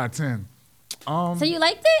really a high 10. So you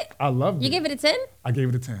liked it? I loved it. You gave it a 10? I gave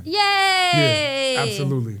it a 10. Yay! Yeah,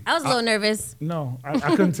 absolutely. I was a little nervous. No, I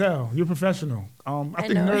couldn't tell. You're professional. I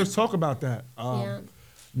think nerves talk about that.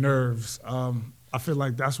 Nerves. I feel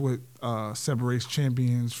like that's what separates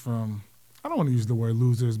champions from, I don't want to use the word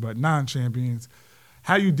losers, but non-champions.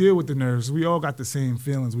 How you deal with the nerves. We all got the same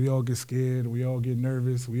feelings. We all get scared. We all get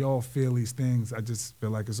nervous. We all feel these things. I just feel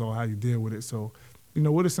like it's all how you deal with it. So,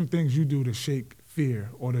 what are some things you do to shake fear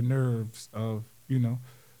or the nerves of,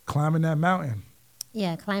 climbing that mountain?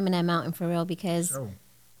 Yeah, climbing that mountain for real, because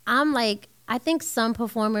I think some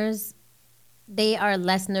performers, they are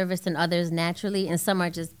less nervous than others naturally, and some are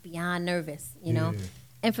just beyond nervous, you know?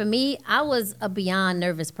 And for me, I was a beyond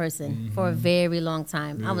nervous person for a very long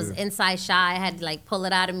time. I was inside shy. I had to pull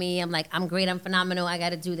it out of me. I'm like, I'm great, I'm phenomenal, I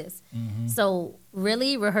got to do this. So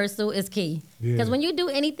really, rehearsal is key. Because when you do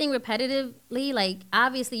anything repetitively,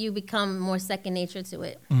 obviously you become more second nature to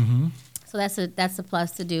it. So that's a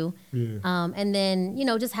plus to do. And then,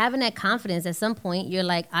 just having that confidence at some point, you're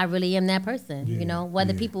like, I really am that person.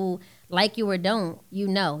 Whether people like you or don't,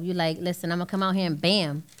 you're like, listen, I'm going to come out here and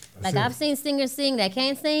bam. I've seen singers sing that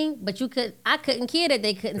can't sing, but I couldn't care that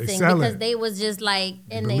they couldn't sing because they was just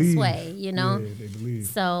in their sway, Yeah, they believe.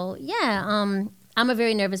 So, I'm a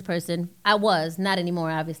very nervous person. I was, not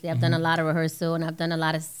anymore, obviously. I've done a lot of rehearsal and I've done a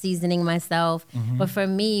lot of seasoning myself. But for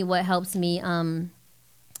me, what helps me kind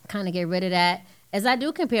of get rid of that is I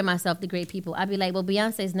do compare myself to great people. I'd be like, well,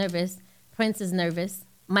 Beyonce's nervous, Prince is nervous,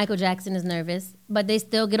 Michael Jackson is nervous, but they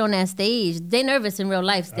still get on that stage. They're nervous in real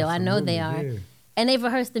life still. Absolutely, I know they are. Yeah. And they've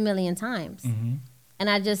rehearsed a million times. And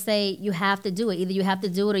I just say, you have to do it. Either you have to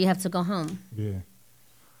do it or you have to go home. Yeah.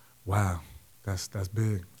 Wow. That's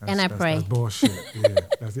big. I pray. That's bullshit.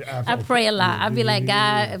 Yeah. I pray a lot. I'll be like,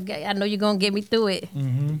 God, I know you're going to get me through it.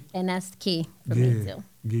 And that's the key for me, too.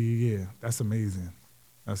 Yeah. That's amazing.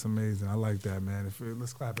 That's amazing. I like that, man.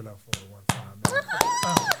 Let's clap it up for it one time, man.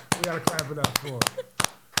 We got to clap it up for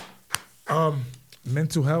it.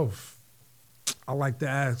 Mental health. I like to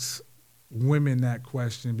ask women that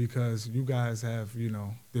question because you guys have,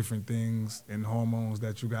 different things and hormones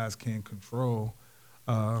that you guys can't control.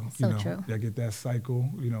 True. Y'all get that cycle.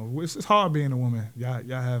 It's hard being a woman. Y'all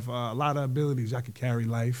have a lot of abilities. Y'all can carry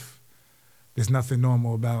life. There's nothing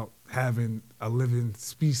normal about having a living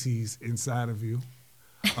species inside of you.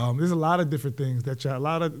 There's a lot of different things that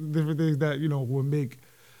will make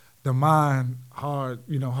the mind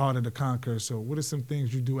harder to conquer. So what are some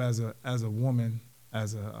things you do as a woman,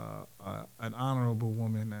 as an honorable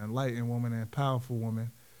woman, an enlightened woman, and a powerful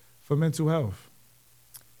woman for mental health?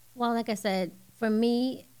 Well, like I said, for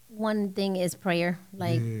me, one thing is prayer.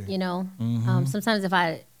 Sometimes if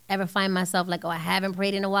I ever find myself I haven't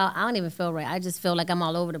prayed in a while, I don't even feel right. I just feel like I'm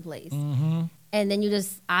all over the place. And then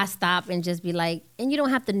I stop and just be like, and you don't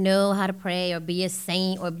have to know how to pray or be a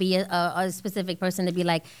saint or be a specific person to be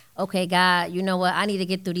like, okay, God, you know what? I need to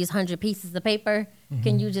get through these 100 pieces of paper.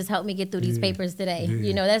 Can you just help me get through these papers today?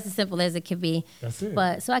 That's as simple as it could be. That's it.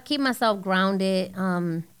 But so I keep myself grounded.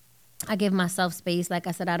 I give myself space. Like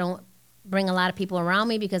I said, I don't bring a lot of people around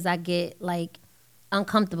me because I get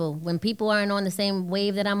uncomfortable when people aren't on the same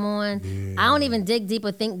wave that I'm on. I don't even dig deep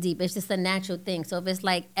or think deep. It's just a natural thing. So if it's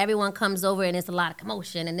everyone comes over and it's a lot of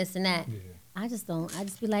commotion and this and that, I just don't. I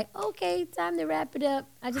just be like, okay, time to wrap it up.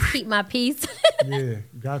 I just keep my peace.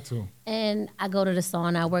 Got to. And I go to the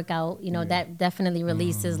sauna. I work out. That definitely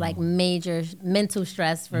releases major mental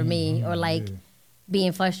stress for me, or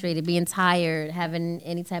being frustrated, being tired, having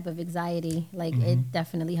any type of anxiety. It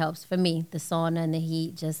definitely helps for me. The sauna and the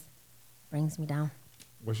heat just brings me down.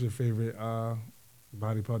 What's your favorite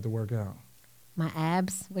body part to work out? My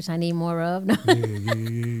abs, which I need more of.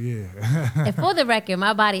 Yeah. And for the record,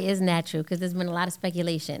 my body is natural because there's been a lot of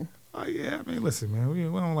speculation. Oh, yeah. I mean, listen, man, we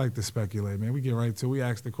don't like to speculate, man. We get right to it. We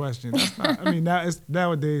ask the question.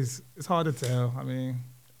 Nowadays, it's hard to tell. I mean,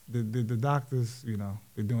 the doctors,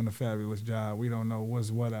 they're doing a fabulous job. We don't know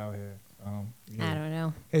what's what out here. I don't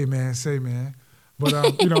know. Hey, man, say, man.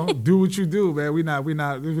 But do what you do, man. We're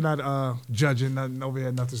not judging nothing over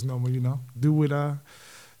here. Nothing's normal, Do what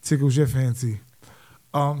tickles your fancy.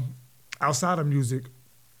 Outside of music,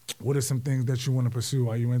 what are some things that you want to pursue?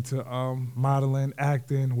 Are you into modeling,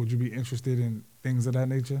 acting? Would you be interested in things of that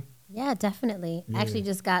nature? Yeah, definitely. I actually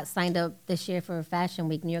just got signed up this year for Fashion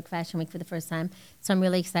Week, New York Fashion Week for the first time. So I'm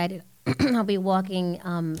really excited. I'll be walking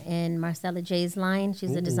in Marcella J's line.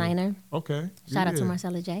 She's a designer. Okay. Shout out to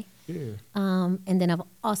Marcella J. Yeah. And then I'm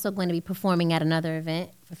also going to be performing at another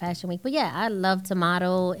event for Fashion Week. But yeah, I love to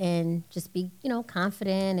model and just be,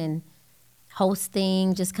 confident and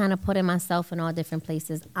hosting, just kind of putting myself in all different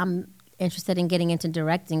places. I'm interested in getting into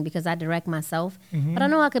directing because I direct myself. Mm-hmm. But I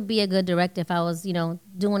know I could be a good director if I was,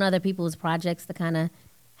 doing other people's projects to kind of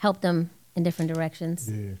help them in different directions.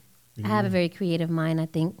 Yeah. I have a very creative mind, I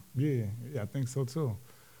think. Yeah, I think so too.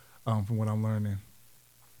 From what I'm learning.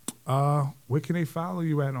 Where can they follow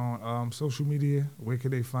you at on social media? Where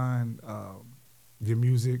can they find your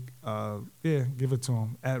music? Give it to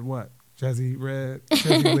them. At what? Chezzy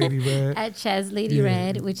LadyRed. At Chez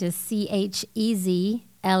LadyRed, which is ChezLadyRed,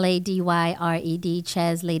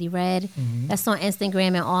 Chez LadyRed. Mm-hmm. That's on Instagram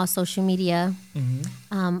and all social media.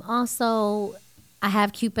 Mm-hmm. Also, I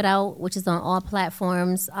have Cupid out, which is on all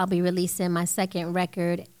platforms. I'll be releasing my second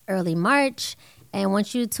record early March. And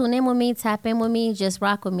once you tune in with me, tap in with me, just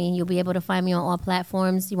rock with me. You'll be able to find me on all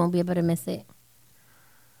platforms. You won't be able to miss it.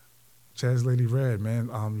 Chez LadyRed,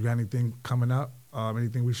 man. You got anything coming up?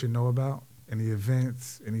 Anything we should know about? Any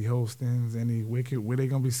events? Any hostings? Where they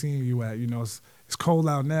gonna be seeing you at? It's cold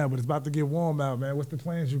out now, but it's about to get warm out, man. What's the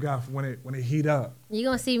plans you got for when it heat up? You're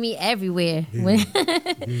gonna see me everywhere.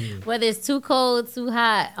 Yeah. Whether it's too cold, too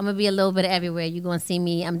hot, I'm gonna be a little bit everywhere. You're gonna see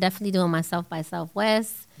me. I'm definitely doing my South by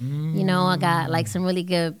Southwest. I got like some really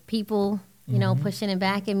good people, pushing and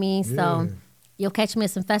backing me. So you'll catch me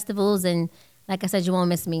at some festivals, and like I said, you won't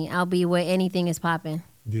miss me. I'll be where anything is popping.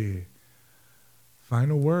 Yeah.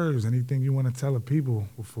 Final words, anything you want to tell the people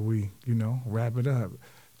before we, wrap it up.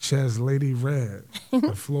 Chez LadyRed,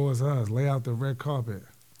 the floor is ours. Lay out the red carpet.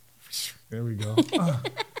 There we go.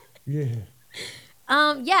 Yeah.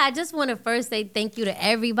 I just want to first say thank you to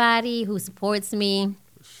everybody who supports me,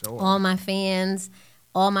 Sure. all my fans,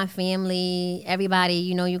 all my family, everybody.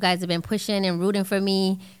 You guys have been pushing and rooting for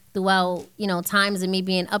me throughout, times of me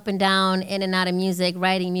being up and down, in and out of music,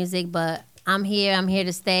 writing music, but I'm here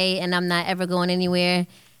to stay, and I'm not ever going anywhere.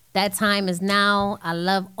 That time is now. I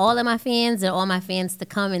love all of my fans and all my fans to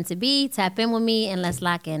come and to be. Tap in with me, and let's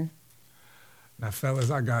lock in. Now, fellas,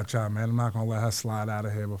 I got y'all, man. I'm not going to let her slide out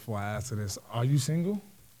of here before I answer this. Are you single?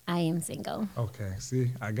 I am single. Okay,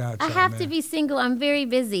 see, I got y'all, I have man. to be single. I'm very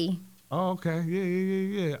busy. Oh, okay.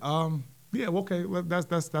 Yeah. Okay. Well, that's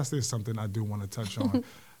just something I do want to touch on.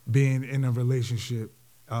 Being in a relationship.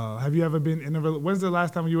 Have you ever been in a relationship? When's the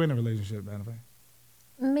last time you were in a relationship, Anna?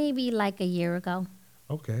 Maybe like a year ago.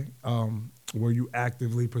 Okay. Were you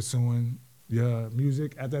actively pursuing your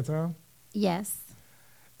music at that time? Yes.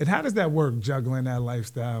 And how does that work, juggling that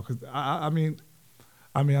lifestyle? Because I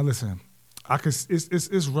listen.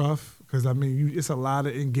 It's rough because it's a lot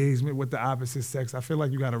of engagement with the opposite sex. I feel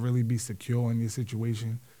like you got to really be secure in your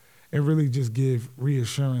situation, and really just give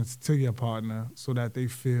reassurance to your partner so that they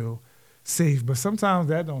feel safe. But sometimes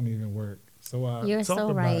that don't even work. So you're talk so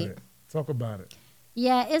about right. it. Talk about it.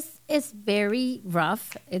 Yeah, it's very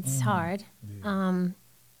rough. It's hard. Yeah.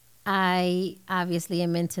 I obviously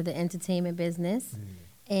am into the entertainment business,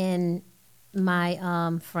 and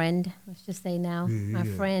my friend, let's just say now, my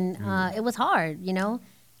friend, it was hard.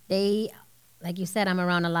 Like you said, I'm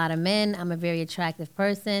around a lot of men. I'm a very attractive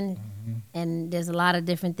person, and there's a lot of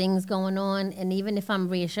different things going on. And even if I'm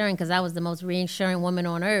reassuring, because I was the most reassuring woman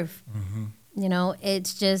on earth,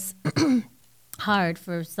 it's just hard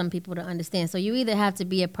for some people to understand. So you either have to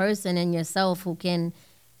be a person in yourself who can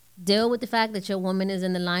deal with the fact that your woman is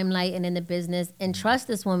in the limelight and in the business, and trust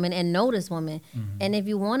this woman and know this woman. And if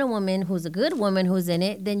you want a woman who's a good woman who's in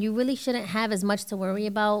it, then you really shouldn't have as much to worry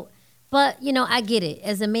about. But, I get it.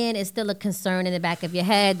 As a man, it's still a concern in the back of your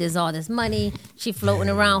head. There's all this money. She floating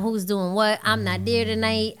around. Who's doing what? I'm not there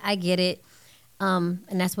tonight. I get it. And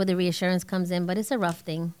that's where the reassurance comes in. But it's a rough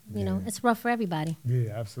thing. It's rough for everybody.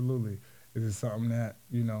 Yeah, absolutely. Is it something that,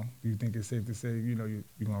 you think it's safe to say, you're going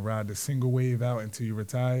to ride the single wave out until you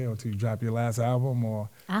retire or until you drop your last album? Or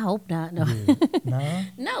I hope not, no. Yeah. Nah?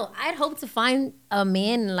 No, I'd hope to find a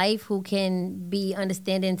man in life who can be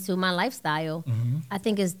understanding to my lifestyle. I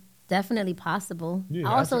think it's definitely possible. Yeah,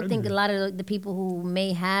 I also think absolutely. a lot of the people who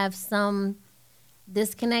may have some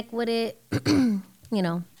disconnect with it,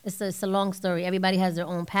 it's a long story. Everybody has their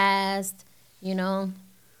own past,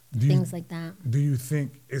 things like that. Do you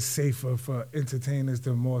think it's safer for entertainers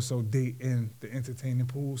to more so date in the entertaining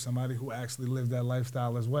pool, somebody who actually lives that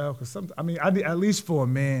lifestyle as well? Because at least for a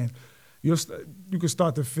man, you can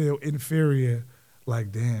start to feel inferior.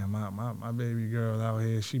 Like, damn, my baby girl out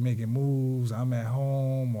here, she making moves, I'm at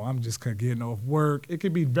home, or I'm just getting off work. It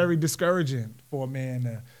could be very discouraging for a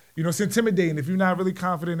man. It's intimidating. If you're not really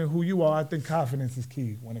confident in who you are, I think confidence is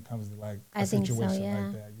key when it comes to a situation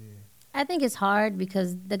like that. Yeah. I think it's hard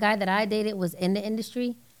because the guy that I dated was in the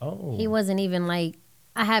industry. Oh. He wasn't even I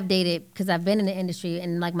have dated because I've been in the industry,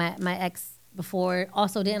 and my ex before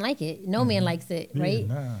also didn't like it. No man likes it, right?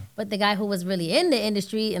 Nah. But the guy who was really in the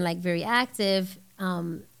industry and very active,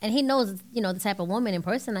 and he knows, the type of woman and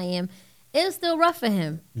person I am, it was still rough for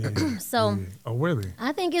him. Yeah. So, Oh, really?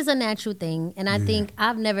 I think it's a natural thing. And I think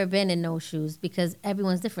I've never been in those shoes because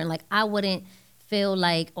everyone's different. Like, I wouldn't feel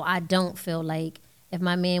like, or I don't feel like, if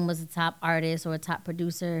my man was a top artist or a top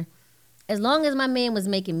producer, as long as my man was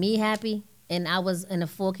making me happy and I was in a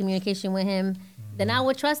full communication with him, then I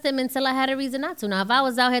would trust him until I had a reason not to. Now, if I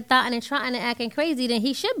was out here thotting and trotting and acting crazy, then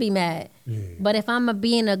he should be mad. Yeah. But if I'm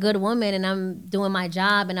being a good woman and I'm doing my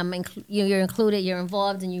job and you're included, you're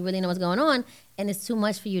involved, and you really know what's going on, and it's too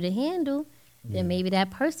much for you to handle, then maybe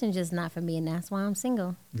that person's just not for me, and that's why I'm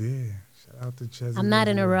single. Yeah. Shout out to Chez. I'm not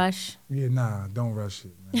in a rush. Yeah, nah, don't rush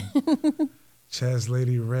it, man. Chez,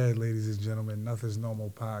 LadyRed, ladies and gentlemen, Nothing's Normal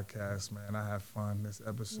podcast, man. I had fun this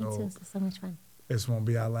episode. Me too. It's so much fun. This won't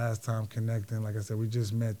be our last time connecting. Like I said, we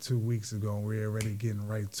just met 2 weeks ago, and we're already getting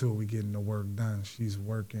right to it. We're getting the work done. She's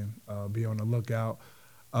working. Be on the lookout.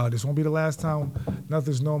 This won't be the last time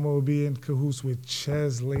Nothing's Normal will be in cahoots with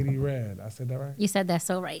Chez, LadyRed. I said that right? You said that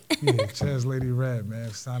so right. Yeah, Chez, LadyRed,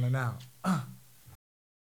 man. Signing out.